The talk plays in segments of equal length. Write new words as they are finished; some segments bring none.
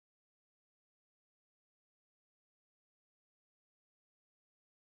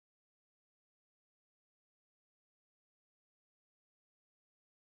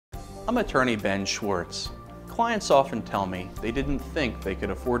I'm attorney Ben Schwartz. Clients often tell me they didn't think they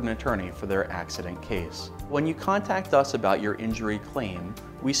could afford an attorney for their accident case. When you contact us about your injury claim,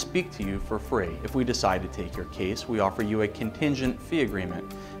 we speak to you for free. If we decide to take your case, we offer you a contingent fee agreement.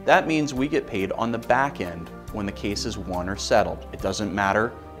 That means we get paid on the back end when the case is won or settled. It doesn't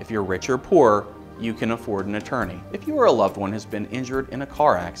matter if you're rich or poor, you can afford an attorney. If you or a loved one has been injured in a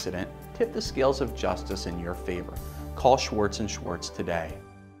car accident, tip the scales of justice in your favor. Call Schwartz & Schwartz today.